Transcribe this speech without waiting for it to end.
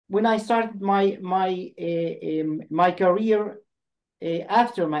when I started my career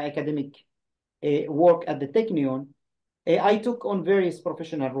after my academic work at the Technion, I took on various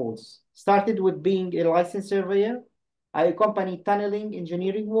professional roles. Started with being a licensed surveyor. I accompanied tunneling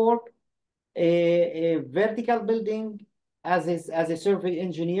engineering work, a vertical building as a survey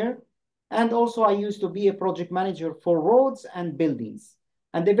engineer. And also I used to be a project manager for roads and buildings.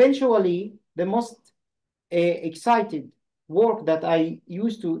 And eventually, the most excited work that I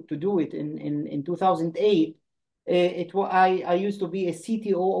used to do it in 2008, I used to be a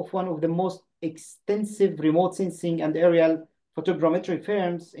CTO of one of the most extensive remote sensing and aerial photogrammetry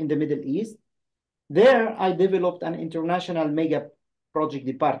firms in the Middle East. There, I developed an international mega project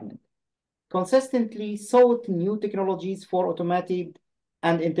department, consistently sought new technologies for automated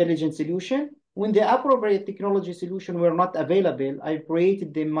and intelligent solution. When the appropriate technology solution were not available, I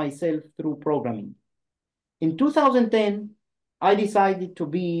created them myself through programming. In 2010, I decided to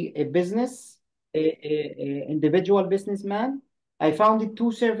be a individual businessman. I founded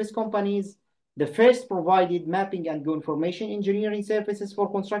two service companies. The first provided mapping and geoinformation engineering services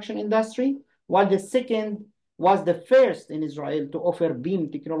for construction industry, while the second was the first in Israel to offer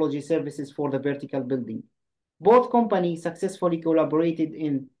BIM technology services for the vertical building. Both companies successfully collaborated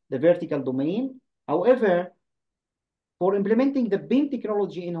in the vertical domain. However, for implementing the BIM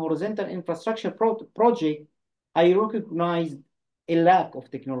technology in horizontal infrastructure project, I recognized a lack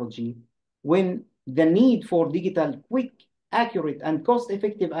of technology when the need for digital, quick, accurate, and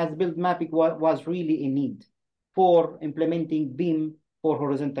cost-effective as-built mapping was really a need for implementing BIM for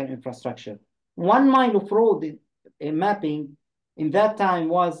horizontal infrastructure. 1 mile of road mapping in that time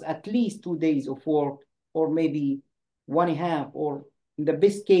was at least 2 days of work, or maybe 1.5, or in the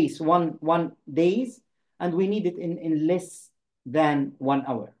best case, one days, and we need it in less than 1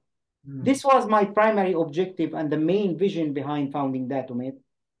 hour. This was my primary objective, and the main vision behind founding Datumate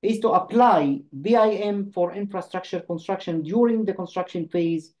is to apply BIM for infrastructure construction during the construction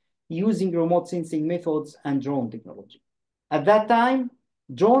phase using remote sensing methods and drone technology. At that time,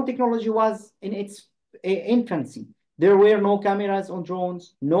 drone technology was in its infancy. There were no cameras on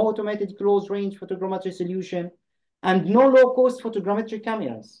drones, no automated close-range photogrammetry solution, and no low-cost photogrammetry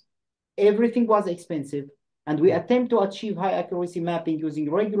cameras. Everything was expensive, and we attempt to achieve high accuracy mapping using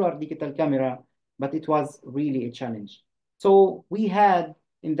regular digital camera, but it was really a challenge. So we had,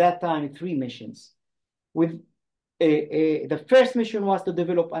 in that time, 3 missions. With the first mission was to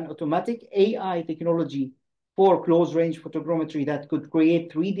develop an automatic AI technology for close-range photogrammetry that could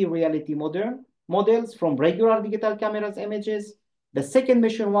create 3D reality models from regular digital cameras images. The second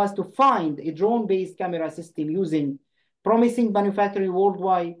mission was to find a drone-based camera system using promising manufacturing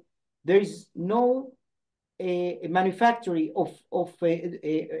worldwide. There is no a manufacturing of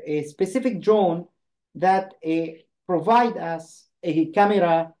a specific drone that provide us a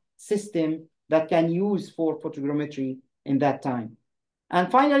camera system that can use for photogrammetry in that time. And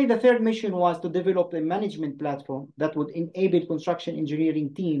finally, the third mission was to develop a management platform that would enable construction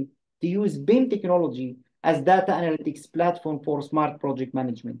engineering team to use BIM technology as data analytics platform for smart project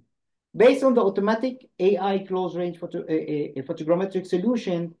management. Based on the automatic AI close-range photogrammetric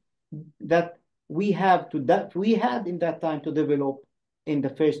solution that we had in that time to develop in the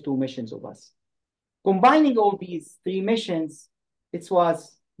first 2 missions of us. Combining all these 3 missions, it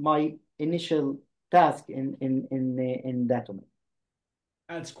was my initial task in Datumate.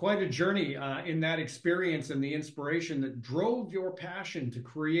 It's quite a journey in that experience and the inspiration that drove your passion to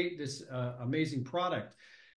create this amazing product.